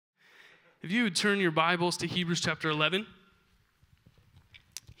If you would turn your Bibles to Hebrews chapter 11.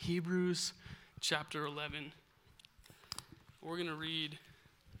 Hebrews chapter 11. We're going to read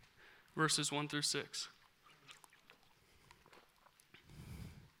verses 1 through 6.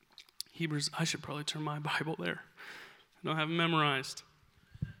 Hebrews, I should probably turn my Bible there. I don't have it memorized.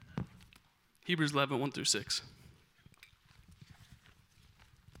 Hebrews 11, 1 through 6.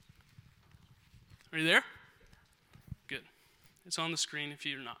 Are you there? Good. It's on the screen if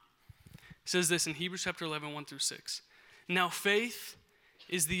you're not. It says this in Hebrews chapter 11, 1 through 6. Now faith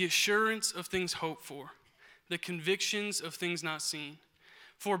is the assurance of things hoped for, the convictions of things not seen.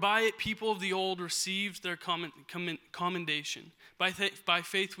 For by it people of the old received their commendation. By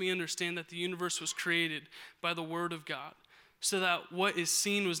faith we understand that the universe was created by the word of God, so that what is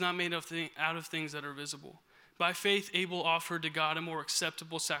seen was not made out of things that are visible. By faith Abel offered to God a more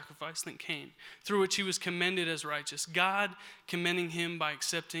acceptable sacrifice than Cain, through which he was commended as righteous, God commending him by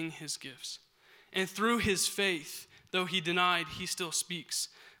accepting his gifts. And through his faith, though he denied, he still speaks.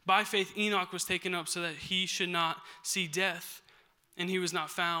 By faith Enoch was taken up so that he should not see death, and he was not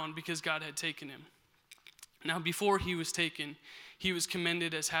found because God had taken him. Now before he was taken, he was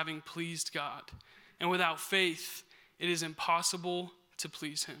commended as having pleased God. And without faith, it is impossible to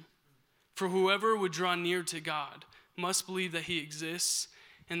please him. For whoever would draw near to God must believe that he exists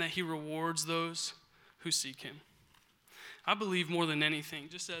and that he rewards those who seek him. I believe more than anything,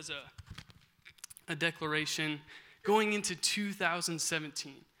 just as a declaration, going into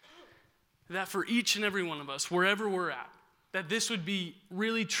 2017, that for each and every one of us, wherever we're at, that this would be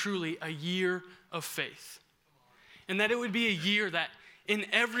really, truly a year of faith. And that it would be a year that in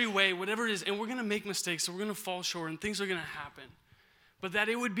every way, whatever it is, and we're going to make mistakes, so we're going to fall short, and things are going to happen. But that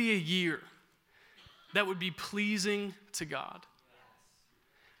it would be a year that would be pleasing to God.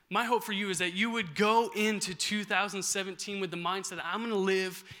 My hope for you is that you would go into 2017 with the mindset that I'm going to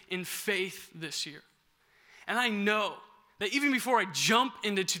live in faith this year. And I know that even before I jump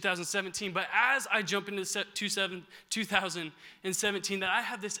into 2017, but as I jump into 2017, that I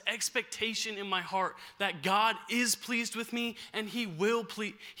have this expectation in my heart that God is pleased with me and He will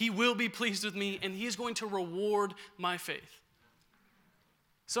be pleased with me, and He is going to reward my faith.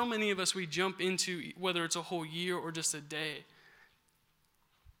 So many of us, we jump into, whether it's a whole year or just a day,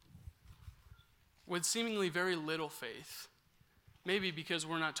 with seemingly very little faith. Maybe because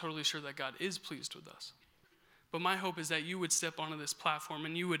we're not totally sure that God is pleased with us. But my hope is that you would step onto this platform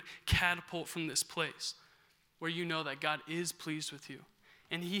and you would catapult from this place where you know that God is pleased with you.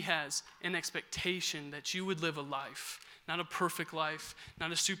 And He has an expectation that you would live a life, not a perfect life,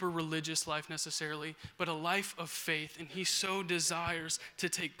 not a super religious life necessarily, but a life of faith. And He so desires to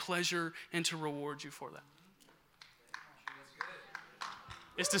take pleasure and to reward you for that.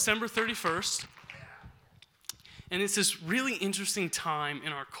 It's December 31st. And it's this really interesting time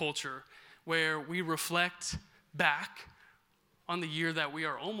in our culture where we reflect back on the year that we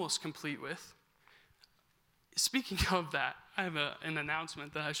are almost complete with. Speaking of that, I have an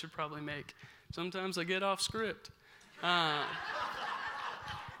announcement that I should probably make. Sometimes I get off script.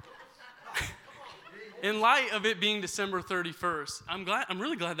 In light of it being December 31st, I'm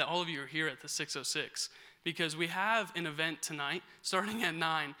really glad that all of you are here at the 606, because we have an event tonight starting at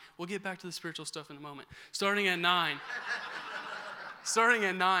 9. We'll get back to the spiritual stuff in a moment. Starting at 9,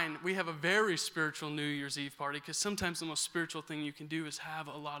 we have a very spiritual New Year's Eve party, because sometimes the most spiritual thing you can do is have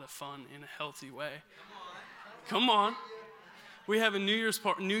a lot of fun in a healthy way. Come on. We have a New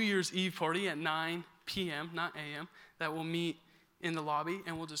Year's Eve party at 9 p.m., not a.m., that we'll meet in the lobby,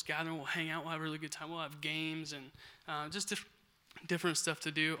 and we'll just gather and we'll hang out. We'll have a really good time. We'll have games and just different stuff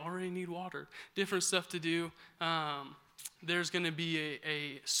to do. Already need water. Different stuff to do. There's going to be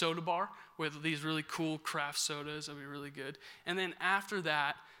a soda bar with these really cool craft sodas. That'll be really good. And then after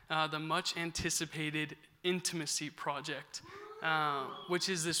that, the much anticipated Intimacy Project, which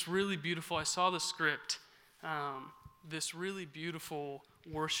is this really beautiful, I saw the script, this really beautiful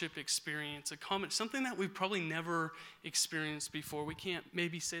worship experience, something that we've probably never experienced before. We can't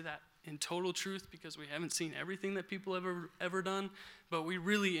maybe say that in total truth because we haven't seen everything that people have ever done, but we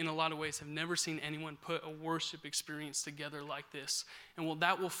really, in a lot of ways, have never seen anyone put a worship experience together like this. And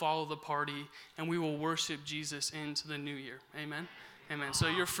that will follow the party, and we will worship Jesus into the new year. Amen? Amen. So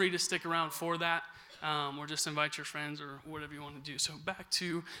you're free to stick around for that, or just invite your friends or whatever you want to do. So back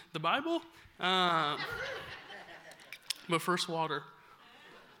to the Bible. But first, water.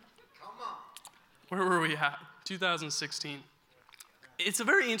 Where were we at? 2016. It's a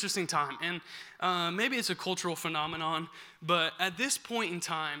very interesting time, and maybe it's a cultural phenomenon, but at this point in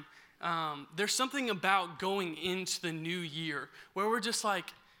time, there's something about going into the new year where we're just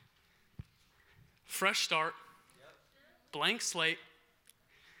like, fresh start, blank slate,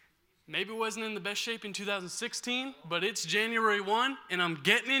 Maybe wasn't in the best shape in 2016, but it's January 1 and I'm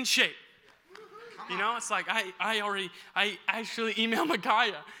getting in shape. You know, it's like I actually emailed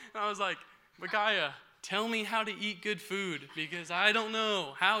Micaiah. And I was like, Micaiah, tell me how to eat good food because I don't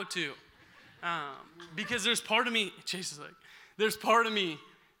know how to. Because there's part of me, Chase is like, there's part of me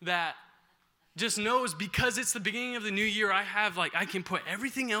that just knows because it's the beginning of the new year, I can put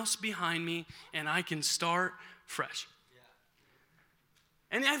everything else behind me and I can start fresh.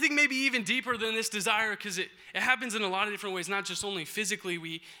 And I think maybe even deeper than this desire, because it happens in a lot of different ways, not just only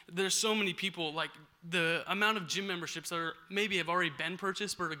physically. There's so many people, like the amount of gym memberships that are maybe have already been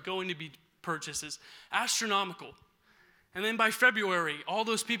purchased but are going to be purchased is astronomical. And then by February, all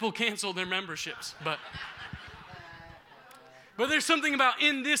those people cancel their memberships. But there's something about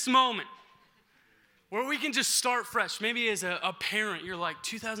in this moment where we can just start fresh. Maybe as a parent, you're like,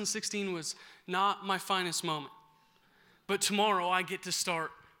 2016 was not my finest moment. But tomorrow I get to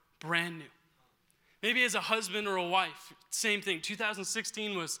start brand new. Maybe as a husband or a wife, same thing.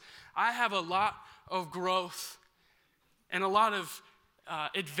 2016 I have a lot of growth and a lot of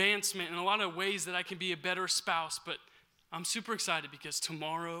advancement and a lot of ways that I can be a better spouse. But I'm super excited because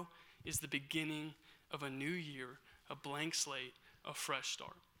tomorrow is the beginning of a new year, a blank slate, a fresh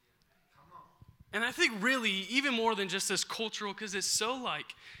start. And I think really, even more than just this cultural, because it's silly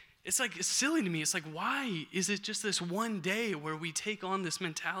to me. It's like, why is it just this one day where we take on this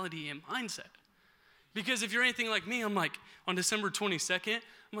mentality and mindset? Because if you're anything like me, I'm like, on December 22nd,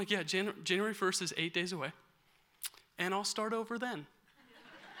 I'm like, yeah, January 1st is 8 days away. And I'll start over then.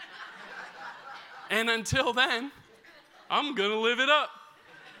 And until then, I'm going to live it up.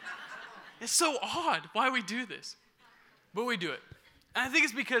 It's so odd why we do this. But we do it. And I think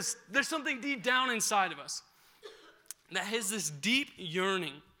it's because there's something deep down inside of us that has this deep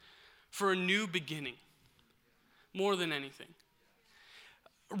yearning for a new beginning, more than anything.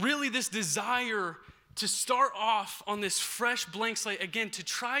 Really, this desire to start off on this fresh blank slate, again, to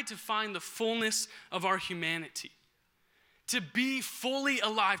try to find the fullness of our humanity, to be fully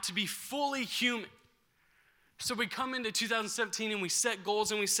alive, to be fully human. So we come into 2017 and we set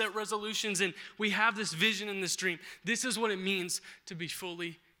goals and we set resolutions and we have this vision and this dream. This is what it means to be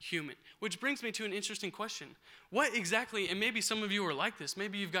fully human. Which brings me to an interesting question. What exactly, and maybe some of you are like this,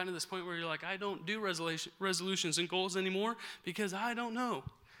 maybe you've gotten to this point where you're like, I don't do resolutions and goals anymore because I don't know.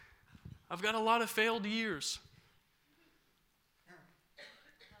 I've got a lot of failed years.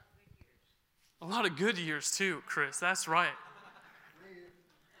 A lot of good years too, Chris, that's right.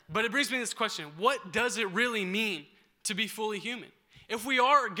 But it brings me to this question, what does it really mean to be fully human? If we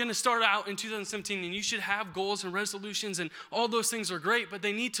are going to start out in 2017, and you should have goals and resolutions, and all those things are great, but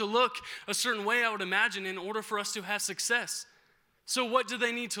they need to look a certain way, I would imagine, in order for us to have success. So what do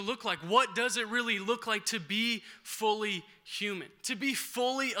they need to look like? What does it really look like to be fully human, to be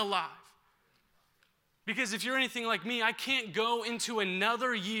fully alive? Because if you're anything like me, I can't go into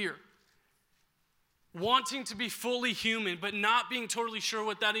another year wanting to be fully human, but not being totally sure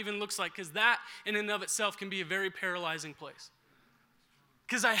what that even looks like, because that in and of itself can be a very paralyzing place.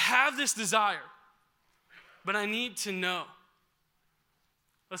 Because I have this desire, but I need to know.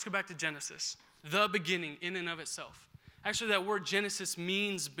 Let's go back to Genesis. The beginning in and of itself. Actually, that word Genesis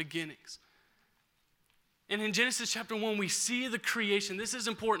means beginnings. And in Genesis chapter 1, we see the creation. This is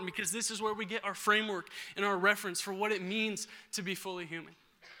important because this is where we get our framework and our reference for what it means to be fully human.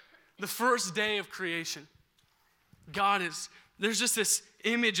 The first day of creation, there's just this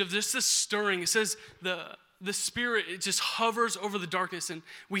image of this stirring. It says the Spirit, it just hovers over the darkness, and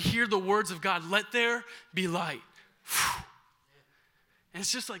we hear the words of God, let there be light. And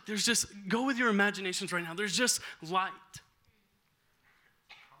it's just like, go with your imaginations right now. There's just light.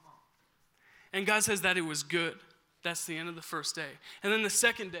 And God says that it was good. That's the end of the first day. And then the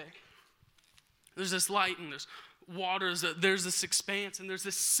second day, there's this light and there's waters, there's this expanse, and there's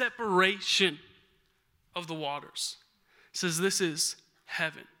this separation of the waters. It says this is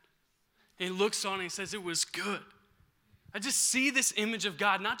heaven. And he looks on and he says it was good. I just see this image of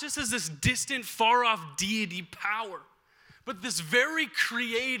God, not just as this distant, far-off deity power, but this very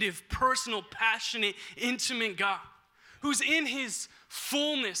creative, personal, passionate, intimate God who's in his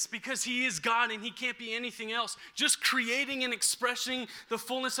fullness because he is God and he can't be anything else, just creating and expressing the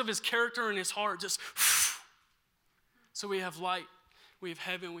fullness of his character and his heart. So we have light, we have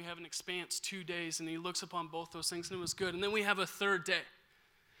heaven, we have an expanse, 2 days, and he looks upon both those things and it was good. And then we have a third day.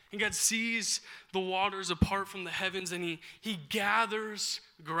 And God sees the waters apart from the heavens and he gathers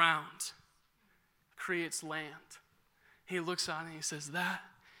ground, creates land. He looks on and he says, that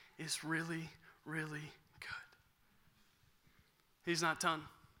is really, really good. He's not done.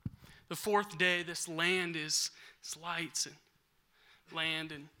 The fourth day, this land is lights and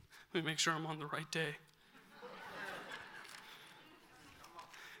land, and Let me make sure I'm on the right day.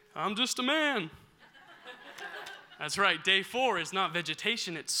 I'm just a man. That's right, day 4 is not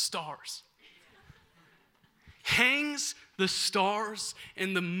vegetation, it's stars. Hangs the stars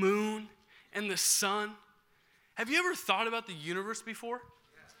and the moon and the sun. Have you ever thought about the universe before?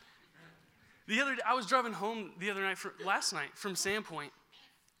 The other day, I was driving home last night from Sandpoint,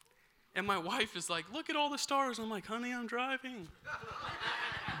 and my wife is like, look at all the stars. I'm like, honey, I'm driving.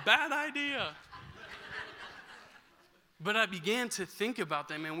 Bad idea. But I began to think about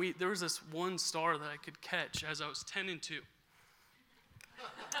them, and there was this one star that I could catch as I was 10 and 2.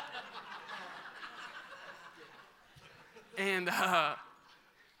 And I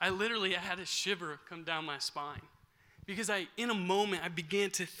had a shiver come down my spine. Because in a moment, I began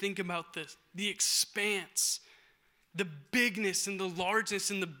to think about the expanse, the bigness and the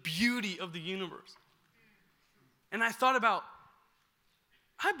largeness and the beauty of the universe. And I thought about,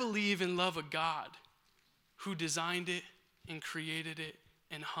 I believe and love a God who designed it and created it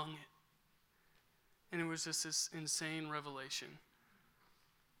and hung it. And it was just this insane revelation.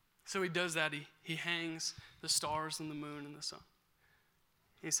 So he does that. He hangs the stars and the moon and the sun.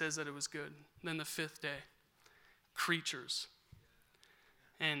 He says that it was good. Then the 5th day, creatures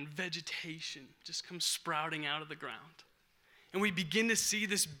and vegetation just come sprouting out of the ground. And we begin to see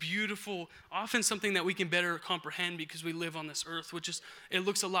this beautiful, often something that we can better comprehend because we live on this earth, it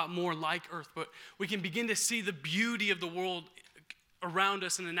looks a lot more like earth, but we can begin to see the beauty of the world around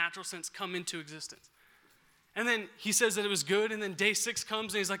us in a natural sense come into existence. And then he says that it was good, and then day 6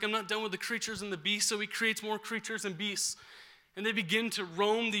 comes, and he's like, I'm not done with the creatures and the beasts, so he creates more creatures and beasts, and they begin to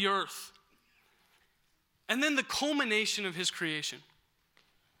roam the earth. And then the culmination of his creation,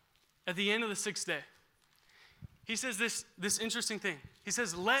 at the end of the 6th day, he says this interesting thing. He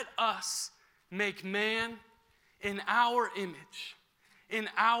says, let us make man in our image, in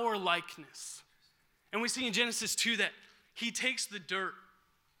our likeness. And we see in Genesis 2 that he takes the dirt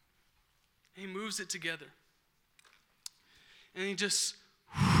and he moves it together. And he just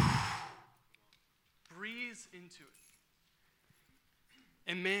breathes into it.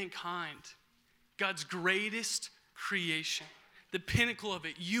 And mankind, God's greatest creation, the pinnacle of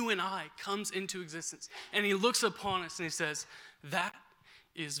it, you and I, comes into existence. And he looks upon us and he says, that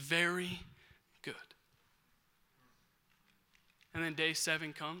is very good. And then day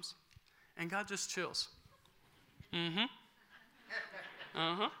 7 comes, and God just chills. I'm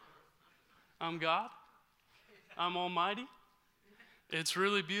God. I'm almighty. It's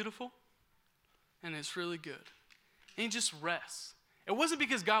really beautiful. And it's really good. And he just rests. It wasn't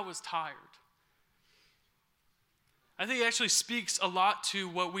because God was tired. I think it actually speaks a lot to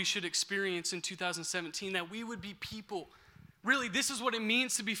what we should experience in 2017, that we would be people. Really, this is what it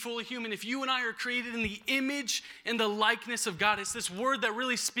means to be fully human. If you and I are created in the image and the likeness of God, it's this word that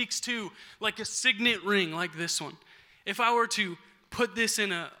really speaks to like a signet ring like this one. If I were to put this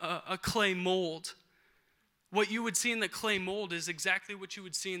in a clay mold, what you would see in the clay mold is exactly what you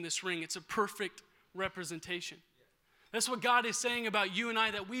would see in this ring. It's a perfect representation. That's what God is saying about you and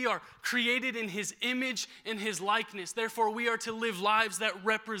I, that we are created in his image and his likeness. Therefore, we are to live lives that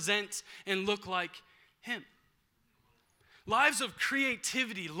represent and look like him. Lives of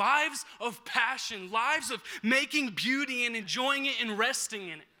creativity, lives of passion, lives of making beauty and enjoying it and resting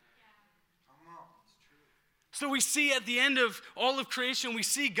in it. So we see at the end of all of creation, we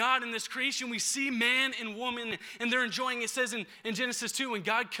see God in this creation, we see man and woman, and they're enjoying. It says in Genesis 2, when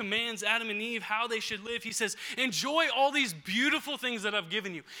God commands Adam and Eve how they should live, he says, enjoy all these beautiful things that I've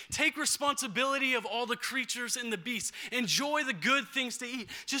given you. Take responsibility of all the creatures and the beasts. Enjoy the good things to eat.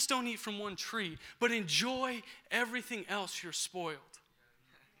 Just don't eat from one tree, but enjoy everything else you're spoiled.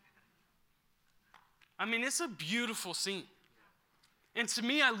 I mean, it's a beautiful scene. And to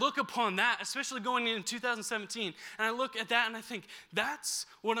me, I look upon that, especially going into 2017, and I look at that and I think, that's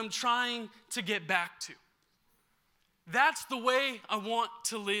what I'm trying to get back to. That's the way I want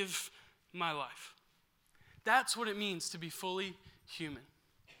to live my life. That's what it means to be fully human.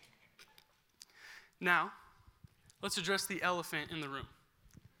 Now, let's address the elephant in the room.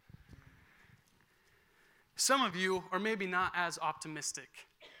 Some of you are maybe not as optimistic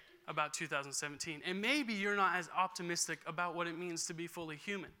about 2017. And maybe you're not as optimistic about what it means to be fully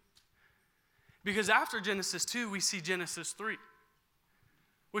human. Because after Genesis 2, we see Genesis 3,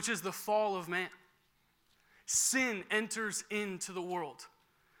 which is the fall of man. Sin enters into the world.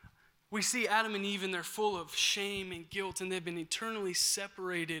 We see Adam and Eve, and they're full of shame and guilt, and they've been eternally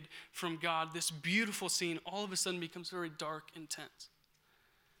separated from God. This beautiful scene all of a sudden becomes very dark and tense.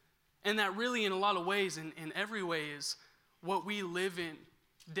 And that really, in a lot of ways, in every way, is what we live in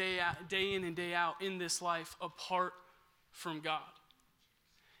day in and day out in this life apart from God.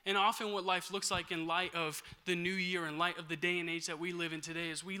 And often what life looks like in light of the new year, in light of the day and age that we live in today,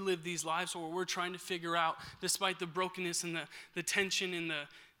 is we live these lives where we're trying to figure out, despite the brokenness and the tension and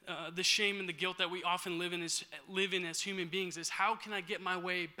the shame and the guilt that we often live in as human beings, is how can I get my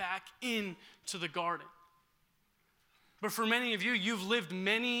way back into the garden? But for many of you, you've lived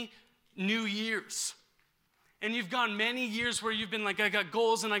many new years. And you've gone many years where you've been like, I got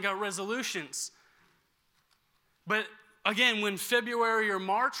goals and I got resolutions. But again, when February or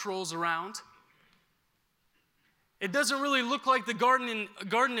March rolls around, it doesn't really look like the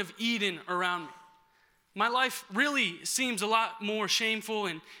Garden of Eden around me. My life really seems a lot more shameful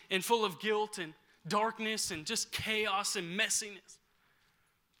and full of guilt and darkness and just chaos and messiness.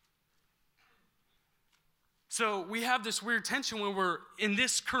 So we have this weird tension when we're in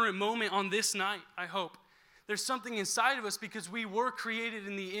this current moment on this night, I hope. There's something inside of us because we were created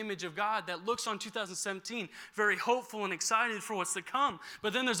in the image of God that looks on 2017 very hopeful and excited for what's to come.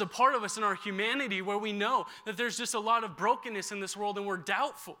 But then there's a part of us in our humanity where we know that there's just a lot of brokenness in this world and we're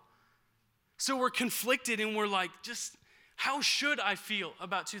doubtful. So we're conflicted and we're like, just how should I feel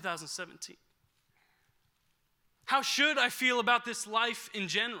about 2017? How should I feel about this life in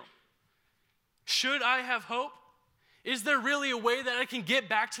general? Should I have hope? Is there really a way that I can get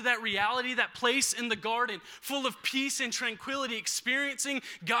back to that reality, that place in the garden, full of peace and tranquility, experiencing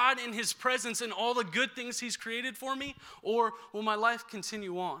God in His presence and all the good things He's created for me? Or will my life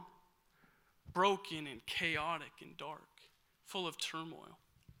continue on, broken and chaotic and dark, full of turmoil?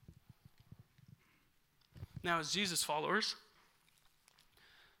 Now, as Jesus followers,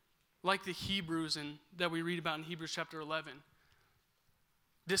 like the Hebrews that we read about in Hebrews chapter 11,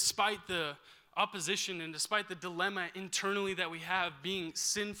 despite the opposition and despite the dilemma internally that we have being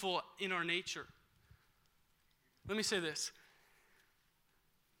sinful in our nature. Let me say this.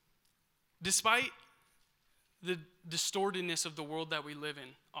 Despite the distortedness of the world that we live in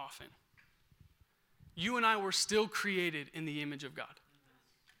often, you and I were still created in the image of God.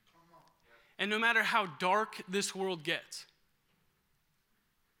 And no matter how dark this world gets,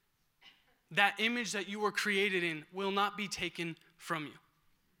 that image that you were created in will not be taken from you.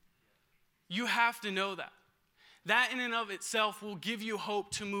 You have to know that. That in and of itself will give you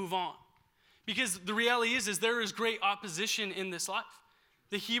hope to move on. Because the reality is there is great opposition in this life.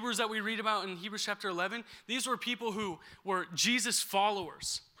 The Hebrews that we read about in Hebrews chapter 11, these were people who were Jesus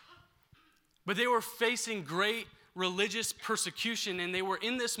followers. But they were facing great religious persecution, and they were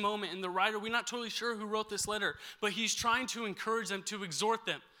in this moment, and the writer, we're not totally sure who wrote this letter, but he's trying to encourage them, to exhort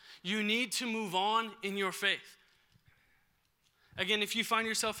them. You need to move on in your faith. Again, if you find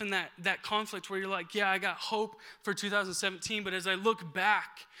yourself in that conflict where you're like, yeah, I got hope for 2017, but as I look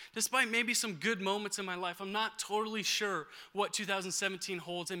back, despite maybe some good moments in my life, I'm not totally sure what 2017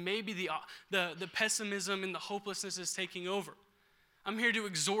 holds, and maybe the pessimism and the hopelessness is taking over. I'm here to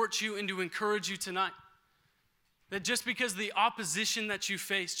exhort you and to encourage you tonight. That just because the opposition that you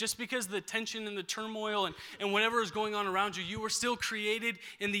face, just because the tension and the turmoil and whatever is going on around you, you were still created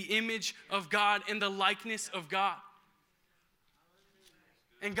in the image of God and the likeness of God.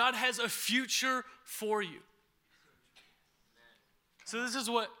 And God has a future for you. So this is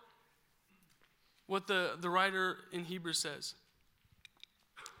what the writer in Hebrews says.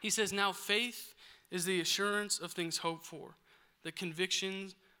 He says, now faith is the assurance of things hoped for, the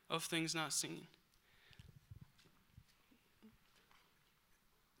conviction of things not seen.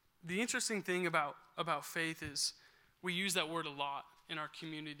 The interesting thing about faith is we use that word a lot in our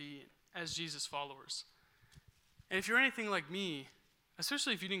community as Jesus followers. And if you're anything like me,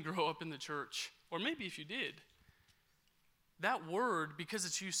 especially if you didn't grow up in the church, or maybe if you did, that word, because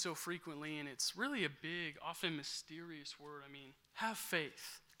it's used so frequently, and it's really a big, often mysterious word. I mean, have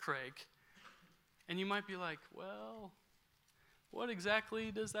faith, Craig. And you might be like, well, what exactly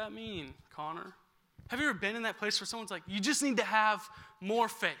does that mean, Connor? Have you ever been in that place where someone's like, you just need to have more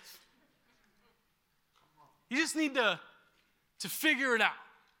faith? You just need to figure it out.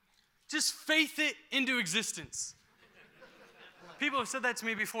 Just faith it into existence. People have said that to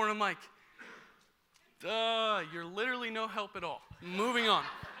me before, and I'm like, you're literally no help at all. Moving on.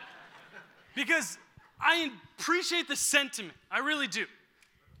 Because I appreciate the sentiment. I really do.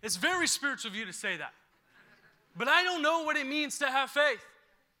 It's very spiritual of you to say that. But I don't know what it means to have faith.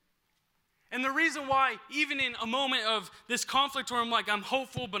 And the reason why, even in a moment of this conflict where I'm like, I'm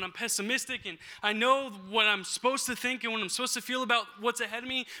hopeful, but I'm pessimistic, and I know what I'm supposed to think and what I'm supposed to feel about what's ahead of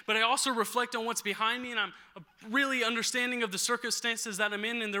me, but I also reflect on what's behind me, and I'm really understanding of the circumstances that I'm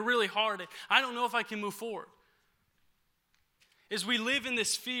in, and they're really hard. I don't know if I can move forward. As we live in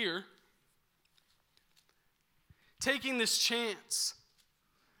this fear, taking this chance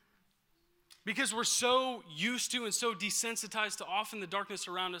Because we're so used to and so desensitized to often the darkness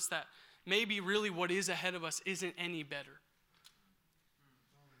around us that maybe really what is ahead of us isn't any better.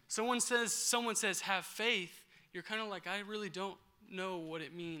 Someone says, have faith. You're kind of like, I really don't know what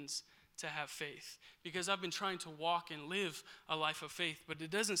it means to have faith. Because I've been trying to walk and live a life of faith, but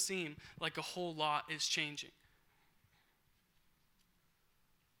it doesn't seem like a whole lot is changing.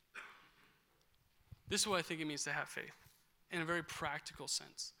 This is what I think it means to have faith in a very practical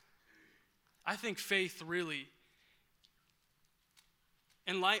sense. I think faith really,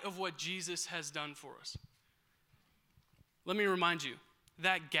 in light of what Jesus has done for us, let me remind you,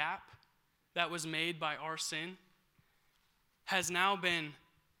 that gap that was made by our sin has now been,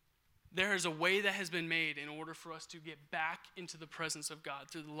 there is a way that has been made in order for us to get back into the presence of God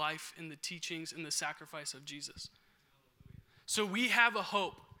through the life and the teachings and the sacrifice of Jesus. So we have a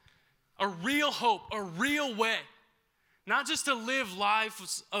hope, a real way. Not just to live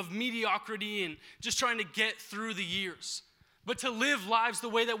lives of mediocrity and just trying to get through the years, but to live lives the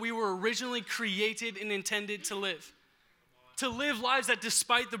way that we were originally created and intended to live. To live lives that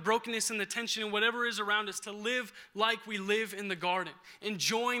despite the brokenness and the tension and whatever is around us, to live like we live in the garden,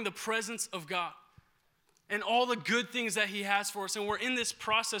 enjoying the presence of God and all the good things that he has for us. And we're in this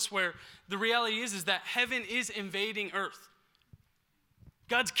process where the reality is that heaven is invading earth.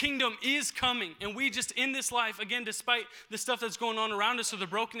 God's kingdom is coming, and we just in this life, again, despite the stuff that's going on around us or the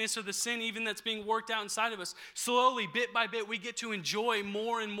brokenness or the sin even that's being worked out inside of us, slowly, bit by bit, we get to enjoy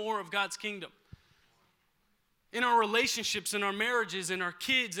more and more of God's kingdom. In our relationships, in our marriages, in our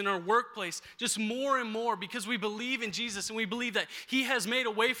kids, in our workplace, just more and more because we believe in Jesus and we believe that he has made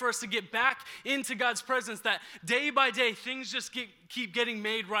a way for us to get back into God's presence, that day by day, things just keep getting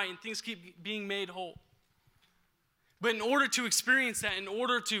made right and things keep being made whole. But in order to experience that, in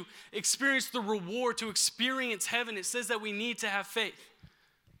order to experience the reward, to experience heaven, it says that we need to have faith.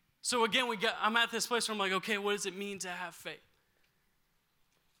 So again, I'm at this place where I'm like, okay, what does it mean to have faith?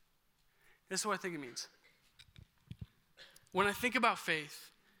 This is what I think it means. When I think about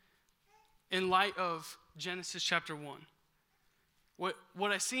faith, in light of Genesis chapter 1,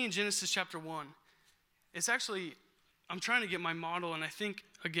 what I see in Genesis chapter 1, it's actually, I'm trying to get my model, and I think,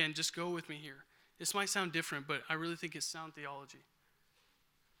 again, just go with me here. This might sound different, but I really think it's sound theology.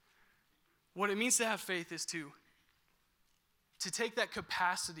 What it means to have faith is to take that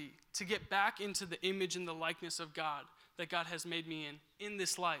capacity to get back into the image and the likeness of God that God has made me in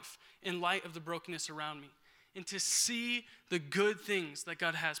this life, in light of the brokenness around me, and to see the good things that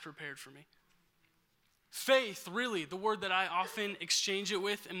God has prepared for me. Faith, really, the word that I often exchange it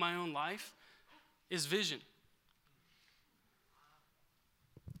with in my own life, is vision.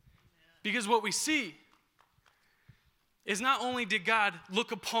 Because what we see is not only did God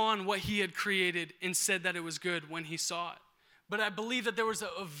look upon what he had created and said that it was good when he saw it, but I believe that there was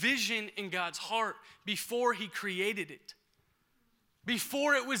a vision in God's heart before he created it.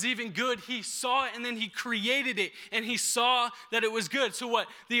 Before it was even good, he saw it and then he created it and he saw that it was good. So what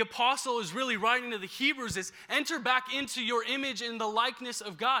the apostle is really writing to the Hebrews is enter back into your image and the likeness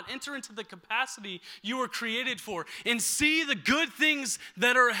of God. Enter into the capacity you were created for and see the good things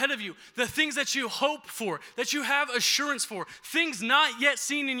that are ahead of you, the things that you hope for, that you have assurance for, things not yet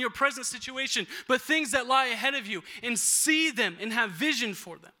seen in your present situation, but things that lie ahead of you, and see them and have vision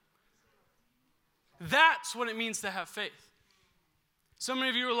for them. That's what it means to have faith. Some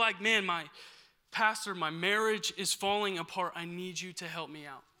of you are like, man, my pastor, my marriage is falling apart. I need you to help me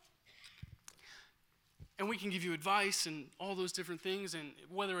out. And we can give you advice and all those different things. And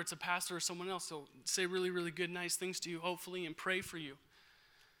whether it's a pastor or someone else, they'll say really, really good, nice things to you, hopefully, and pray for you.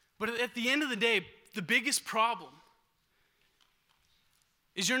 But at the end of the day, the biggest problem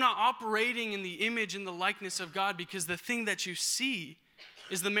is you're not operating in the image and the likeness of God, because the thing that you see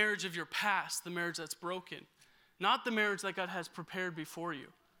is the marriage of your past, the marriage that's broken. Not the marriage that God has prepared before you.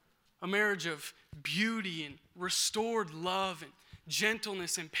 A marriage of beauty and restored love and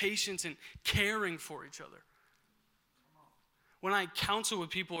gentleness and patience and caring for each other. When I counsel with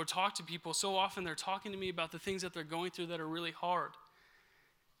people or talk to people, so often they're talking to me about the things that they're going through that are really hard.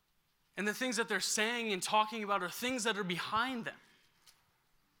 And the things that they're saying and talking about are things that are behind them.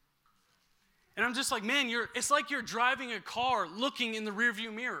 And I'm just like, man, it's like you're driving a car looking in the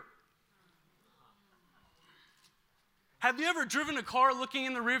rearview mirror. Have you ever driven a car looking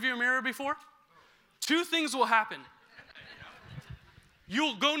in the rearview mirror before? Two things will happen.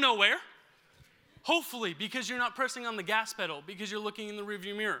 You'll go nowhere, hopefully, because you're not pressing on the gas pedal, because you're looking in the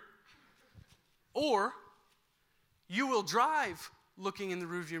rearview mirror. Or you will drive looking in the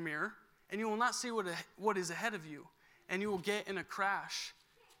rearview mirror, and you will not see what is ahead of you, and you will get in a crash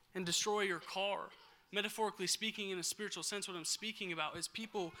and destroy your car metaphorically speaking, in a spiritual sense, what I'm speaking about is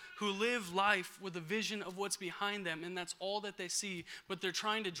people who live life with a vision of what's behind them, and that's all that they see, but they're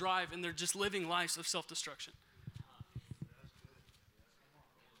trying to drive, and they're just living lives of self-destruction.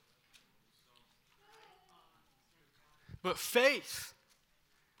 But faith,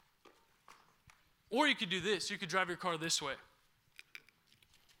 or you could do this. You could drive your car this way.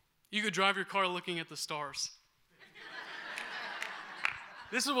 You could drive your car looking at the stars.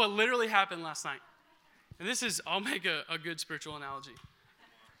 This is what literally happened last night. And I'll make a good spiritual analogy.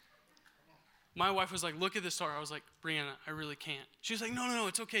 My wife was like, look at the star. I was like, Brianna, I really can't. She was like, no,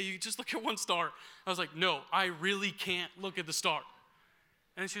 it's okay. You just look at one star. I was like, no, I really can't look at the star.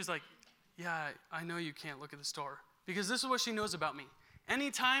 And she was like, yeah, I know you can't look at the star. Because this is what she knows about me.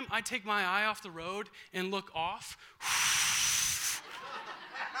 Anytime I take my eye off the road and look off,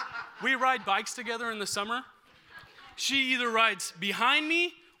 we ride bikes together in the summer. She either rides behind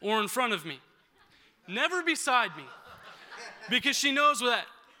me or in front of me. Never beside me. Because she knows that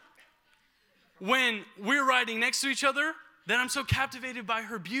when we're riding next to each other, that I'm so captivated by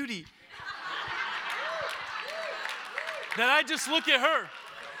her beauty that I just look at her.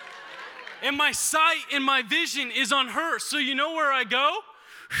 And my sight and my vision is on her. So you know where I go?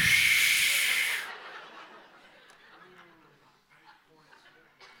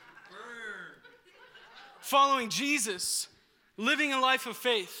 Following Jesus, living a life of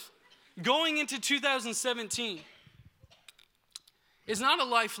faith, going into 2017 is not a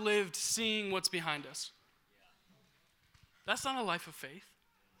life lived seeing what's behind us. That's not a life of faith.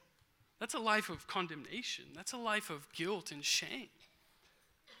 That's a life of condemnation. That's a life of guilt and shame.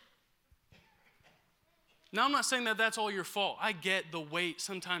 Now, I'm not saying that that's all your fault. I get the weight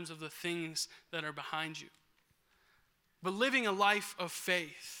sometimes of the things that are behind you. But living a life of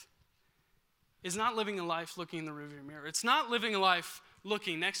faith is not living a life looking in the rearview mirror. It's not living a life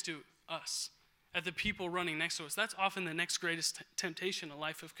looking next to us, at the people running next to us. That's often the next greatest temptation, a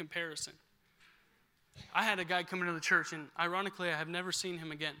life of comparison. I had a guy come into the church, and ironically, I have never seen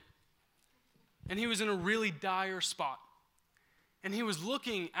him again. And he was in a really dire spot. And he was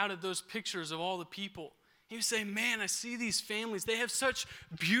looking out at those pictures of all the people. He was saying, man, I see these families. They have such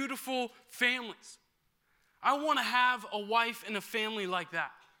beautiful families. I want to have a wife and a family like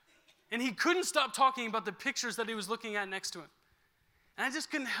that. And he couldn't stop talking about the pictures that he was looking at next to him. And I just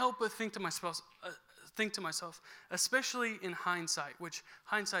couldn't help but think to myself, especially in hindsight, which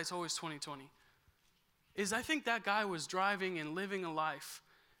hindsight's always 20/20, is I think that guy was driving and living a life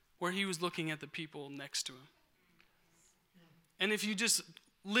where he was looking at the people next to him. And if you just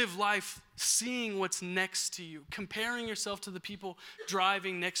live life seeing what's next to you, comparing yourself to the people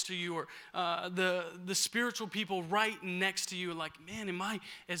driving next to you, or the spiritual people right next to you, like, man, am I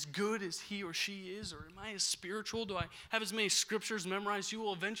as good as he or she is? Or am I as spiritual? Do I have as many scriptures memorized? You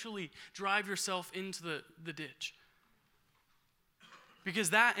will eventually drive yourself into the ditch.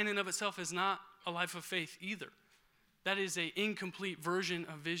 Because that in and of itself is not a life of faith either. That is an incomplete version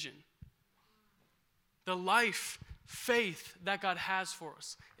of vision. The life faith that God has for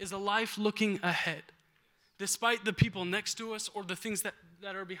us is a life looking ahead, despite the people next to us or the things that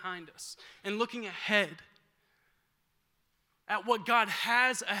are behind us, and looking ahead at what God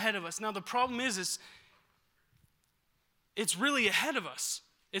has ahead of us. Now, the problem is it's really ahead of us.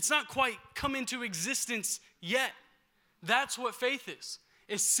 It's not quite come into existence yet. That's what faith is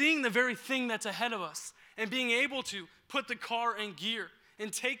seeing the very thing that's ahead of us and being able to put the car in gear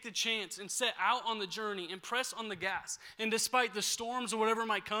and take the chance and set out on the journey and press on the gas. And despite the storms or whatever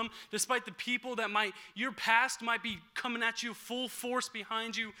might come, despite the people your past might be coming at you full force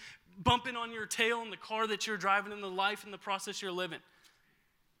behind you, bumping on your tail in the car that you're driving, in the life and the process you're living.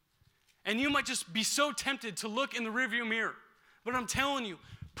 And you might just be so tempted to look in the rearview mirror. But I'm telling you,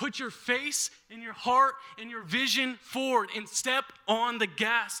 put your face and your heart and your vision forward and step on the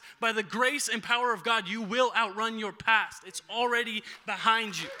gas. By the grace and power of God, you will outrun your past. It's already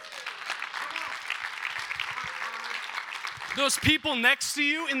behind you. Those people next to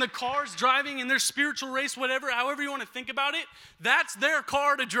you in the cars driving in their spiritual race, however you want to think about it, that's their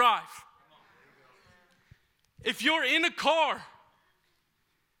car to drive. If you're in a car,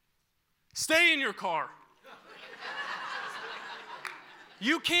 stay in your car.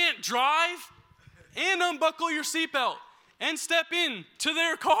 You can't drive and unbuckle your seatbelt and step in to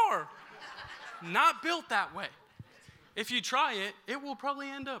their car. Not built that way. If you try it, it will probably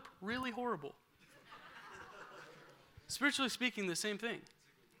end up really horrible. Spiritually speaking, the same thing.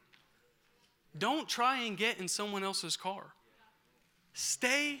 Don't try and get in someone else's car.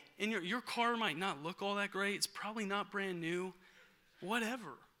 Stay in your car might not look all that great. It's probably not brand new.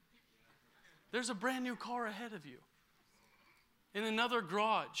 Whatever. There's a brand new car ahead of you. in another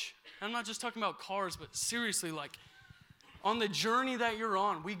garage. I'm not just talking about cars, but seriously, like on the journey that you're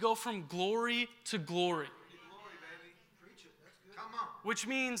on, we go from glory to glory. Which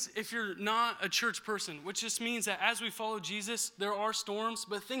means if you're not a church person, which just means that as we follow Jesus, there are storms,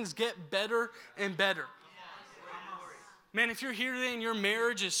 but things get better and better. Man, if you're here today and your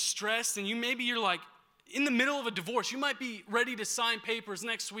marriage is stressed and maybe you're like in the middle of a divorce, you might be ready to sign papers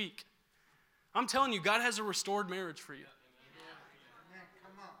next week. I'm telling you, God has a restored marriage for you.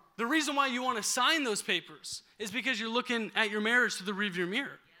 The reason why you want to sign those papers is because you're looking at your marriage through the rearview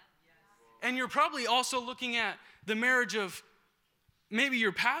mirror. And you're probably also looking at the marriage of maybe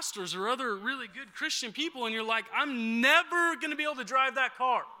your pastors or other really good Christian people, and you're like, I'm never going to be able to drive that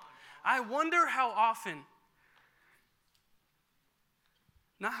car. I wonder how often,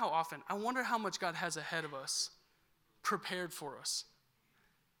 not how often, I wonder how much God has ahead of us, prepared for us.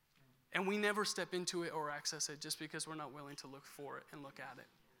 And we never step into it or access it just because we're not willing to look for it and look at it.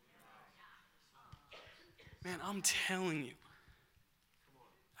 Man, I'm telling you.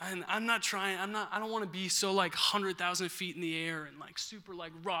 And I don't want to be so like 100,000 feet in the air and like super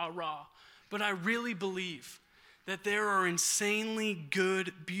like rah. But I really believe that there are insanely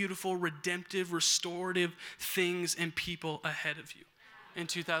good, beautiful, redemptive, restorative things and people ahead of you in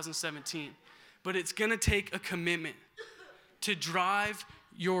 2017. But it's going to take a commitment to drive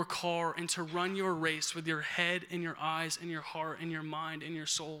your car and to run your race with your head and your eyes and your heart and your mind and your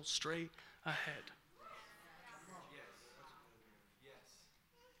soul straight ahead.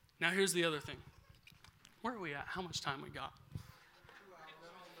 Now here's the other thing. Where are we at? How much time we got?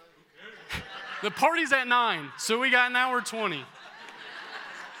 The party's at 9, so we got an hour 20.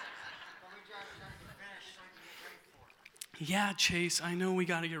 Yeah, Chase, I know we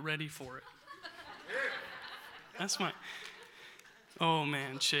got to get ready for it. That's my... Oh,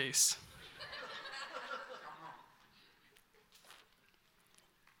 man, Chase.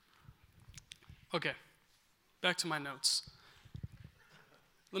 Okay, back to my notes.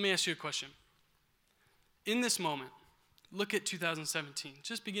 Let me ask you a question. In this moment, look at 2017.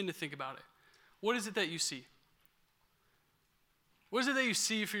 Just begin to think about it. What is it that you see? What is it that you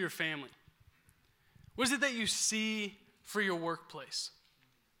see for your family? What is it that you see for your workplace?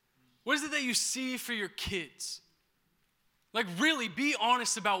 What is it that you see for your kids? Like, really, be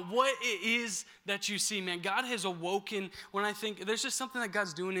honest about what it is that you see, man. God has awoken. When I think, there's just something that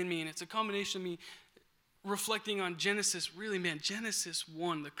God's doing in me, and it's a combination of me reflecting on Genesis. Really, man, Genesis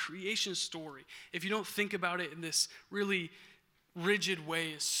 1, the creation story, if you don't think about it in this really rigid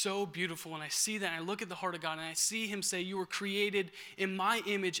way, is so beautiful. And I see that, and I look at the heart of God, and I see him say, you were created in my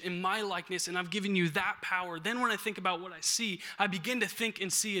image, in my likeness, and I've given you that power. Then when I think about what I see, I begin to think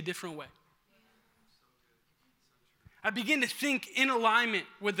and see a different way. I begin to think in alignment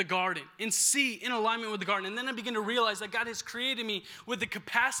with the garden and see in alignment with the garden. And then I begin to realize that God has created me with the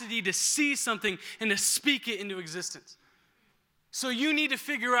capacity to see something and to speak it into existence. So you need to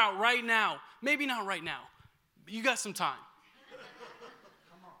figure out right now, maybe not right now, but you got some time.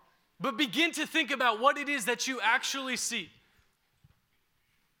 But begin to think about what it is that you actually see.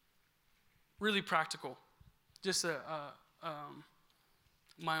 Really practical. Just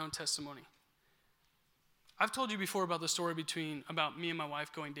my own testimony. I've told you before about the story about me and my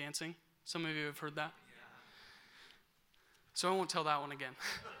wife going dancing. Some of you have heard that. So I won't tell that one again.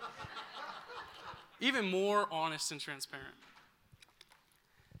 Even more honest and transparent.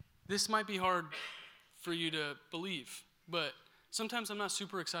 This might be hard for you to believe, but sometimes I'm not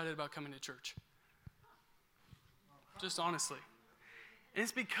super excited about coming to church. Just honestly. And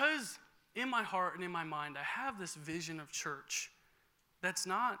it's because in my heart and in my mind, I have this vision of church that's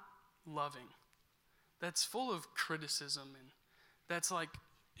not loving. That's full of criticism and that's like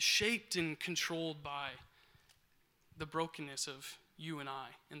shaped and controlled by the brokenness of you and I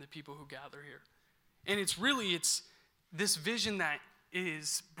and the people who gather here. And it's this vision that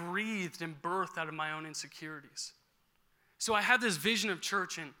is breathed and birthed out of my own insecurities. So I have this vision of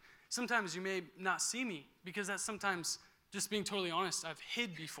church, and sometimes you may not see me because that's sometimes, just being totally honest, I've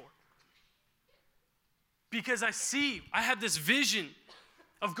hid before. Because I have this vision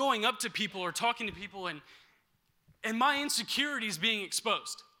of going up to people or talking to people and my insecurities being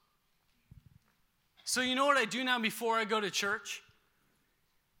exposed. So you know what I do now before I go to church?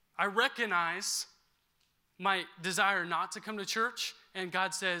 I recognize my desire not to come to church, and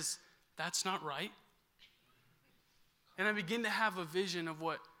God says, that's not right. And I begin to have a vision of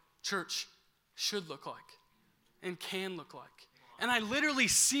what church should look like and can look like. And I literally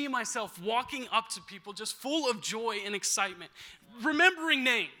see myself walking up to people just full of joy and excitement, remembering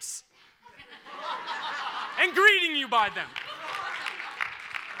names and greeting you by them.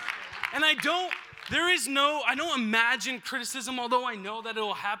 And I don't I don't imagine criticism, although I know that it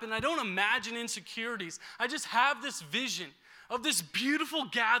will happen. I don't imagine insecurities. I just have this vision of this beautiful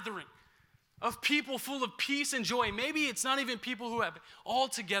gathering of people full of peace and joy. Maybe it's not even people who have it all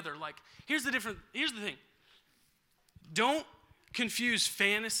together. Like, here's the thing. Don't confuse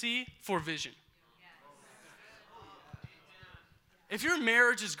fantasy for vision. If your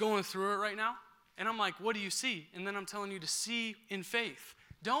marriage is going through it right now, and I'm like, what do you see? And then I'm telling you to see in faith.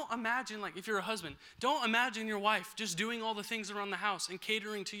 Don't imagine, like if you're a husband, don't imagine your wife just doing all the things around the house and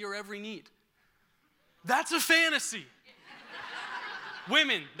catering to your every need. That's a fantasy.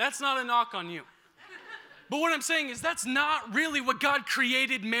 Women, that's not a knock on you. But what I'm saying is that's not really what God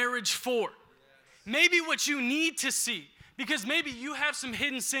created marriage for. Maybe what you need to see, because maybe you have some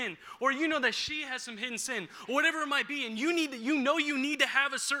hidden sin, or you know that she has some hidden sin, or whatever it might be, and you need to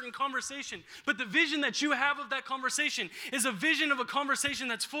have a certain conversation. But the vision that you have of that conversation is a vision of a conversation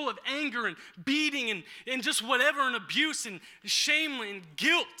that's full of anger and beating and just whatever, and abuse and shame and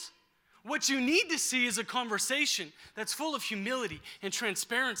guilt. What you need to see is a conversation that's full of humility and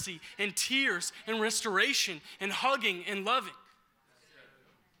transparency and tears and restoration and hugging and loving.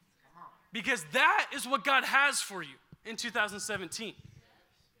 Because that is what God has for you in 2017.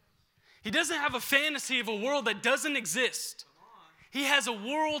 He doesn't have a fantasy of a world that doesn't exist. He has a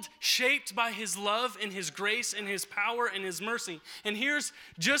world shaped by his love and his grace and his power and his mercy. And here's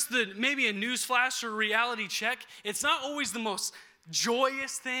just maybe a newsflash or reality check. It's not always the most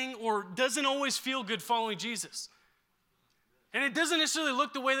joyous thing, or doesn't always feel good following Jesus. And it doesn't necessarily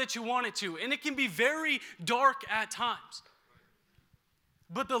look the way that you want it to. And it can be very dark at times.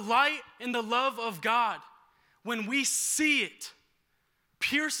 But the light and the love of God, when we see it,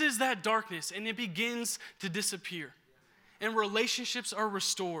 pierces that darkness and it begins to disappear. And relationships are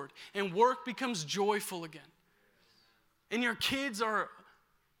restored. And work becomes joyful again. And your kids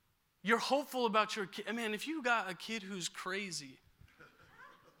you're hopeful about your kid. Man, if you got a kid who's crazy,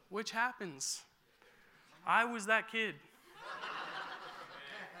 which happens. I was that kid.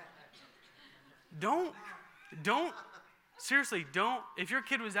 Seriously, if your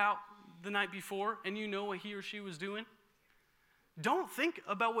kid was out the night before and you know what he or she was doing, don't think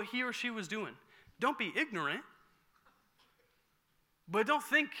about what he or she was doing. Don't be ignorant, but don't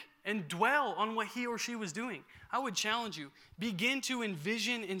think and dwell on what he or she was doing. I would challenge you, begin to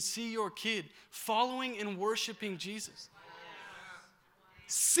envision and see your kid following and worshiping Jesus.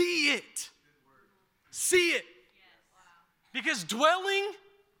 See it. See it. Because dwelling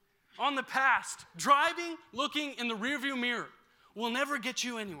on the past, driving, looking in the rearview mirror will never get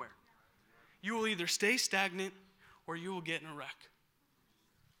you anywhere. You will either stay stagnant or you will get in a wreck.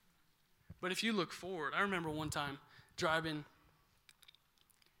 But if you look forward, I remember one time driving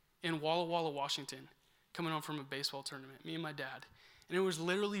in Walla Walla, Washington, coming home from a baseball tournament, me and my dad. And it was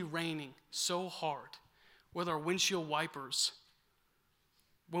literally raining so hard with our windshield wipers.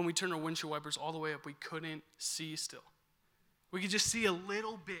 When we turned our windshield wipers all the way up, we couldn't see still. We could just see a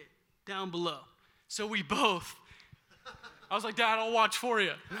little bit down below. So I was like, Dad, I'll watch for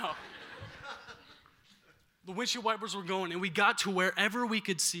you. No. The windshield wipers were going, and we got to wherever we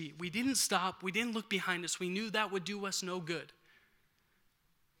could see. We didn't stop. We didn't look behind us. We knew that would do us no good.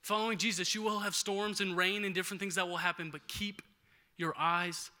 Following Jesus, you will have storms and rain and different things that will happen, but keep your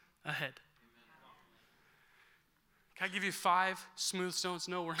eyes ahead. Can I give you 5 smooth stones?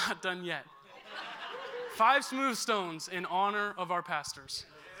 No, we're not done yet. 5 smooth stones in honor of our pastors.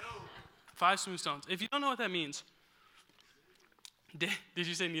 5 smooth stones. If you don't know what that means, did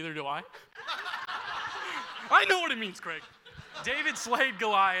you say neither do I? I know what it means, Craig. David slayed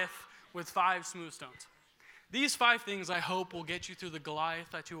Goliath with 5 smooth stones. These 5 things I hope will get you through the Goliath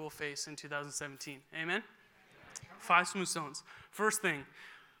that you will face in 2017. Amen? 5 smooth stones. First thing,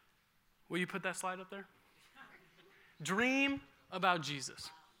 will you put that slide up there? Dream about Jesus.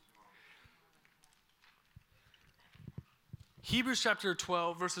 Hebrews chapter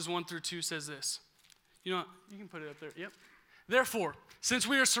 12, verses 1 through 2 says this. You can put it up there. Yep. Therefore, since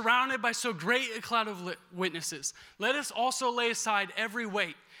we are surrounded by so great a cloud of witnesses, let us also lay aside every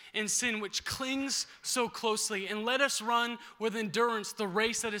weight and sin which clings so closely, and let us run with endurance the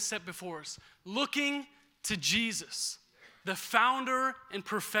race that is set before us, looking to Jesus, the founder and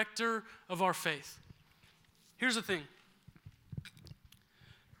perfecter of our faith. Here's the thing.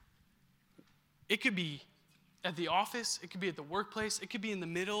 It could be at the office, it could be at the workplace, it could be in the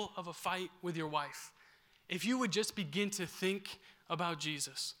middle of a fight with your wife. If you would just begin to think about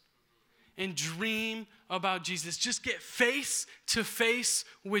Jesus and dream about Jesus, just get face to face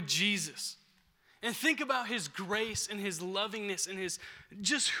with Jesus and think about his grace and his lovingness and his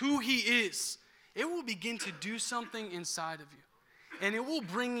just who he is. It will begin to do something inside of you, and it will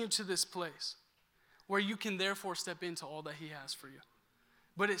bring you to this place. where you can therefore step into all that he has for you.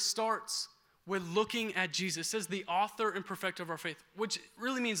 But it starts with looking at Jesus. It says the author and perfecter of our faith, which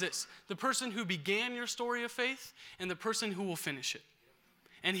really means this: the person who began your story of faith and the person who will finish it.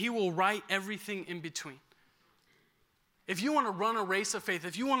 And he will write everything in between. If you want to run a race of faith,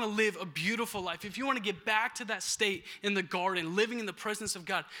 if you want to live a beautiful life, if you want to get back to that state in the garden, living in the presence of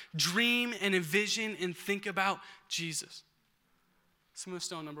God, dream and envision and think about Jesus. Smooth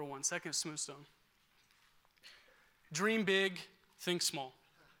stone number 1. Second smooth stone. Dream big, think small.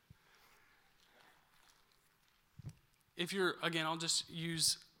 If you're, again, I'll just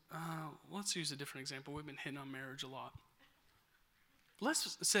use, let's use a different example. We've been hitting on marriage a lot.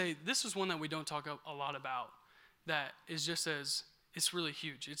 Let's say this is one that we don't talk a lot about, that is just as, it's really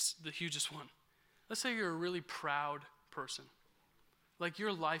huge. It's the hugest one. Let's say you're a really proud person. Like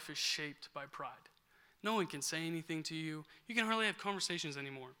your life is shaped by pride. No one can say anything to you. You can hardly have conversations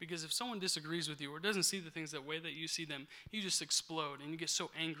anymore, because if someone disagrees with you or doesn't see the things that way that you see them, you just explode and you get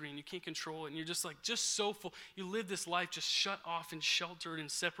so angry and you can't control it, and you're just like, just so full. You live this life just shut off and sheltered and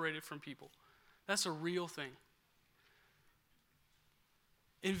separated from people. That's a real thing.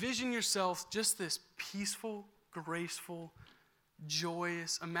 Envision yourself just this peaceful, graceful,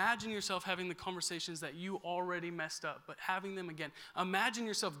 joyous. Imagine yourself having the conversations that you already messed up, but having them again. Imagine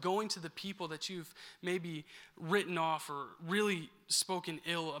yourself going to the people that you've maybe written off or really spoken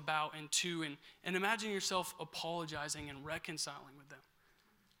ill about and to, and imagine yourself apologizing and reconciling with them.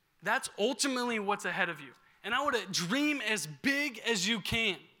 That's ultimately what's ahead of you. And I want to dream as big as you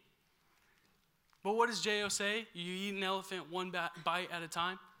can. But what does J.O. say? You eat an elephant one bite at a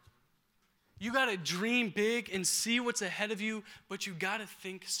time. You got to dream big and see what's ahead of you, but you got to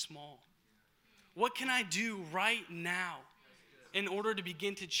think small. What can I do right now in order to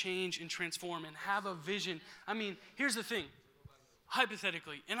begin to change and transform and have a vision? I mean, here's the thing.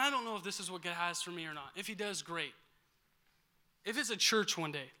 Hypothetically, and I don't know if this is what God has for me or not. If he does, great. If it's a church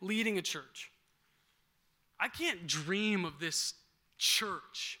one day, leading a church, I can't dream of this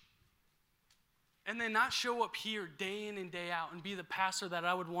church and then not show up here day in and day out and be the pastor that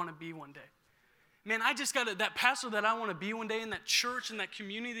I would want to be one day. Man, I just got that pastor that I want to be one day in that church and that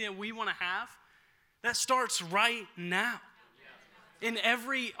community that we want to have, that starts right now. In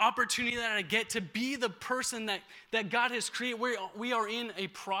every opportunity that I get to be the person that God has created, we are in a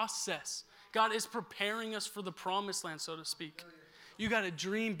process. God is preparing us for the promised land, so to speak. You got to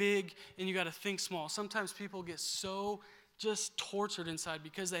dream big and you got to think small. Sometimes people get so just tortured inside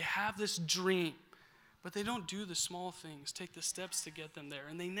because they have this dream, but they don't do the small things, take the steps to get them there,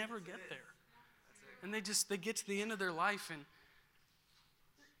 and they never get there. And they get to the end of their life and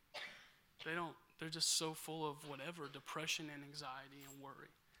they're just so full of whatever, depression and anxiety and worry.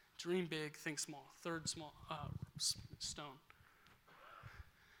 Dream big, think small. Third small stone.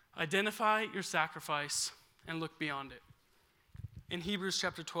 Identify your sacrifice and look beyond it. In Hebrews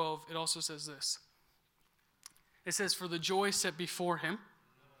chapter 12, it also says this. It says, for the joy set before him,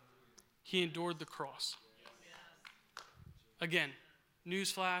 he endured the cross. Again,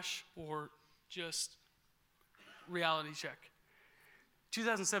 newsflash or just reality check.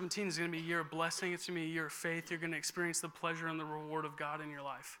 2017 is going to be a year of blessing. It's going to be a year of faith. You're going to experience the pleasure and the reward of God in your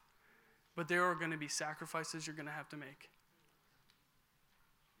life. But there are going to be sacrifices you're going to have to make.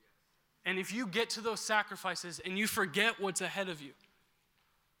 And if you get to those sacrifices and you forget what's ahead of you,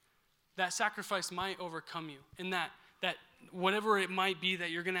 that sacrifice might overcome you. And that whatever it might be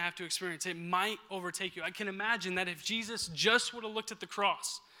that you're going to have to experience, it might overtake you. I can imagine that if Jesus just would have looked at the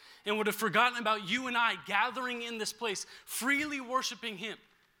cross and would have forgotten about you and I gathering in this place, freely worshiping him,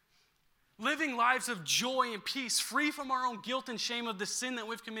 living lives of joy and peace, free from our own guilt and shame of the sin that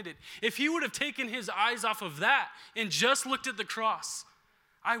we've committed. If he would have taken his eyes off of that and just looked at the cross,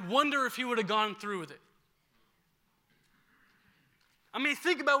 I wonder if he would have gone through with it. I mean,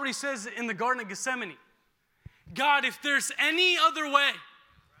 think about what he says in the Garden of Gethsemane. God, if there's any other way,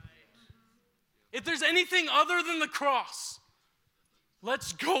 if there's anything other than the cross,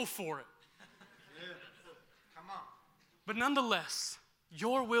 let's go for it. Come on. But nonetheless,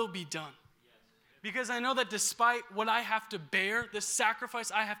 your will be done. Because I know that despite what I have to bear, the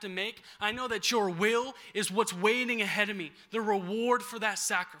sacrifice I have to make, I know that your will is what's waiting ahead of me, the reward for that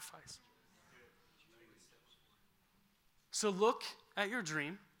sacrifice. So look at your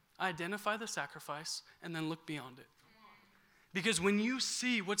dream, identify the sacrifice, and then look beyond it. Because when you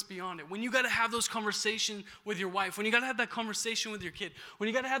see what's beyond it, when you got to have those conversations with your wife, when you got to have that conversation with your kid, when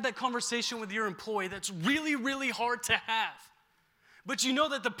you got to have that conversation with your employee that's really, really hard to have, but you know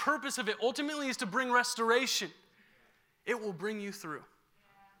that the purpose of it ultimately is to bring restoration, it will bring you through.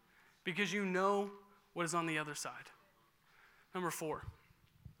 Because you know what is on the other side. Number 4,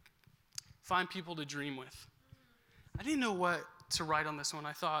 find people to dream with. I didn't know what to write on this one.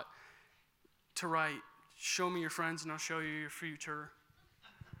 I thought to write, show me your friends and I'll show you your future.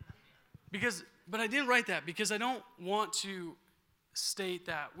 But I didn't write that because I don't want to state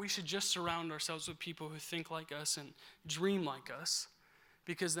that we should just surround ourselves with people who think like us and dream like us,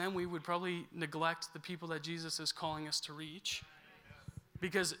 because then we would probably neglect the people that Jesus is calling us to reach.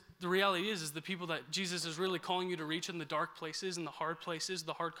 Because the reality is the people that Jesus is really calling you to reach in the dark places and the hard places,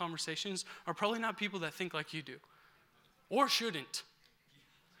 the hard conversations, are probably not people that think like you do, or shouldn't.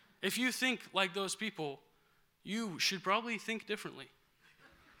 If you think like those people, you should probably think differently.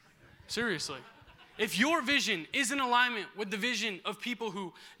 Seriously. If your vision is in alignment with the vision of people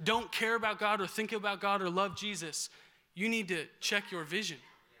who don't care about God or think about God or love Jesus, you need to check your vision.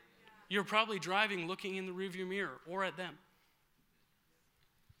 You're probably driving looking in the rearview mirror or at them.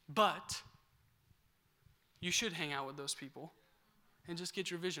 But you should hang out with those people and just get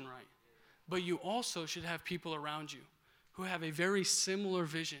your vision right. But you also should have people around you who have a very similar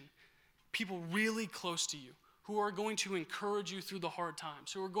vision, people really close to you, who are going to encourage you through the hard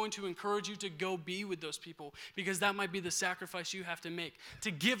times, who are going to encourage you to go be with those people, because that might be the sacrifice you have to make,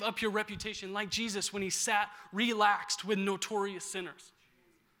 to give up your reputation like Jesus when he sat relaxed with notorious sinners.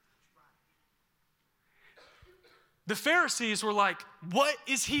 The Pharisees were like, what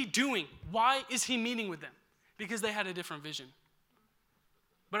is he doing? Why is he meeting with them? Because they had a different vision.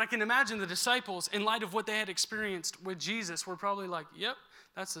 But I can imagine the disciples, in light of what they had experienced with Jesus, were probably like, yep,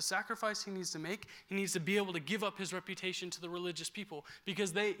 that's the sacrifice he needs to make. He needs to be able to give up his reputation to the religious people,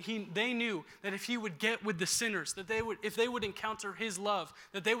 because they knew that if he would get with the sinners, that if they would encounter his love,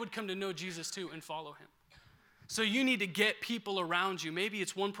 that they would come to know Jesus too and follow him. So you need to get people around you. Maybe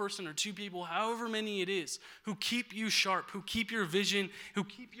it's one person or two people, however many it is, who keep you sharp, who keep your vision, who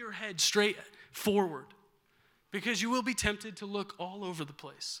keep your head straight forward. Because you will be tempted to look all over the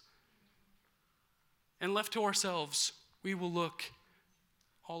place. And left to ourselves, we will look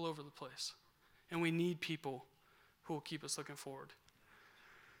all over the place. And we need people who will keep us looking forward.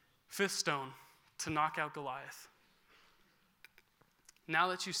 Fifth stone to knock out Goliath. Now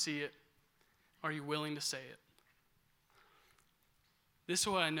that you see it, are you willing to say it? This is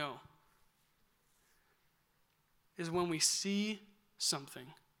what I know, is when we see something,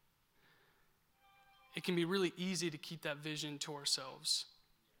 it can be really easy to keep that vision to ourselves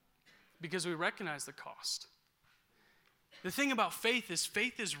because we recognize the cost. The thing about faith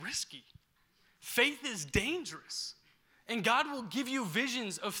is risky. Faith is dangerous. And God will give you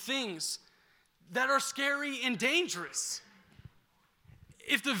visions of things that are scary and dangerous.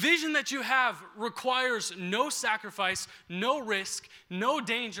 If the vision that you have requires no sacrifice, no risk, no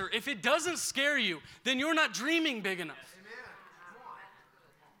danger, if it doesn't scare you, then you're not dreaming big enough.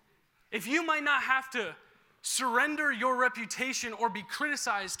 If you might not have to surrender your reputation or be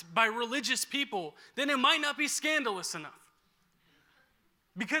criticized by religious people, then it might not be scandalous enough.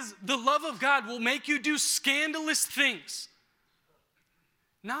 Because the love of God will make you do scandalous things.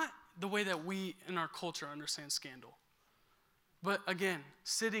 Not the way that we in our culture understand scandal. But again,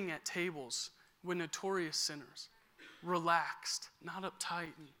 sitting at tables with notorious sinners, relaxed, not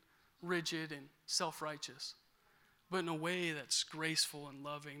uptight and rigid and self-righteous, but in a way that's graceful and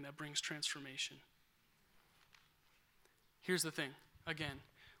loving, that brings transformation. Here's the thing, again,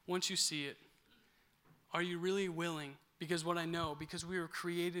 once you see it, are you really willing? Because what I know, because we were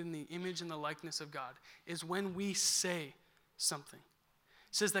created in the image and the likeness of God, is when we say something.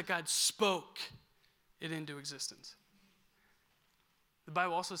 It says that God spoke it into existence. The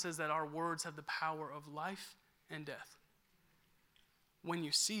Bible also says that our words have the power of life and death. When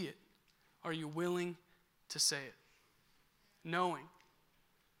you see it, are you willing to say it? Knowing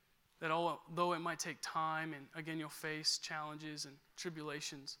that although it might take time, and again you'll face challenges and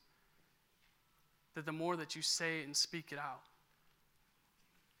tribulations, that the more that you say it and speak it out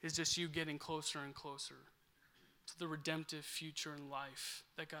is just you getting closer and closer to the redemptive future and life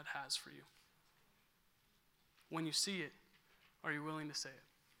that God has for you. When you see it, are you willing to say it?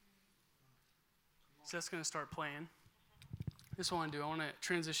 So that's going to start playing. This is what I want to do. I want to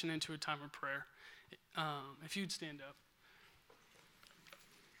transition into a time of prayer. If you'd stand up.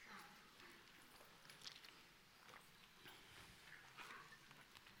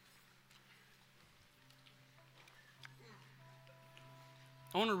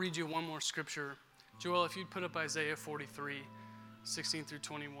 I want to read you one more scripture. Joel, if you'd put up Isaiah 43, 16 through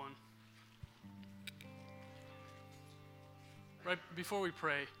 21. Right before we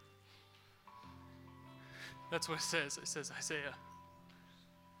pray, that's what it says. It says, Isaiah.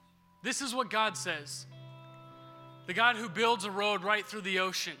 This is what God says. The God who builds a road right through the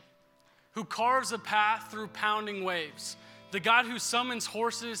ocean, who carves a path through pounding waves, The God who summons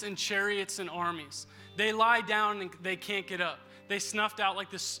horses and chariots and armies. They lie down and they can't get up. They snuffed out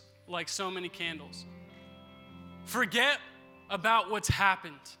like so many candles. Forget about what's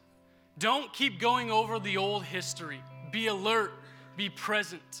happened. Don't keep going over the old history. Be alert. Be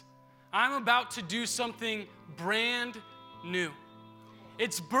present. I'm about to do something brand new.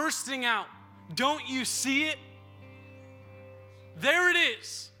 It's bursting out. Don't you see it? There it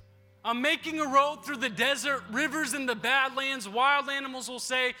is. I'm making a road through the desert, rivers in the badlands. Wild animals will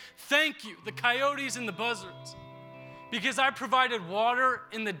say, thank you, the coyotes and the buzzards. Because I provided water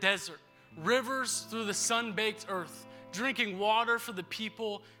in the desert, rivers through the sun-baked earth, drinking water for the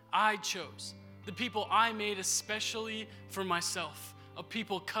people I chose, the people I made especially for myself, a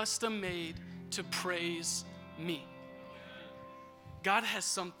people custom made to praise me. God has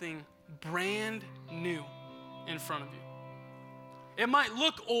something brand new in front of you. It might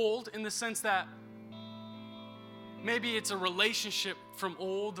look old in the sense that maybe it's a relationship from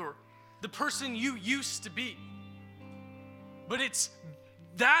old or the person you used to be. But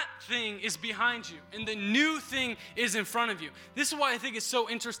that thing is behind you and the new thing is in front of you. This is why I think it's so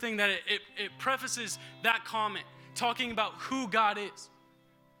interesting that it prefaces that comment talking about who God is.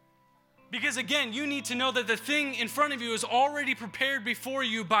 Because again, you need to know that the thing in front of you is already prepared before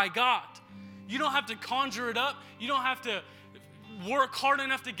you by God. You don't have to conjure it up. You don't have to work hard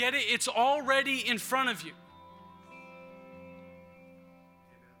enough to get it. It's already in front of you.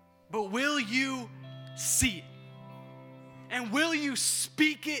 But will you see it? And will you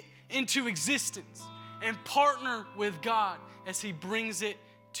speak it into existence and partner with God as He brings it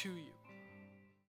to you?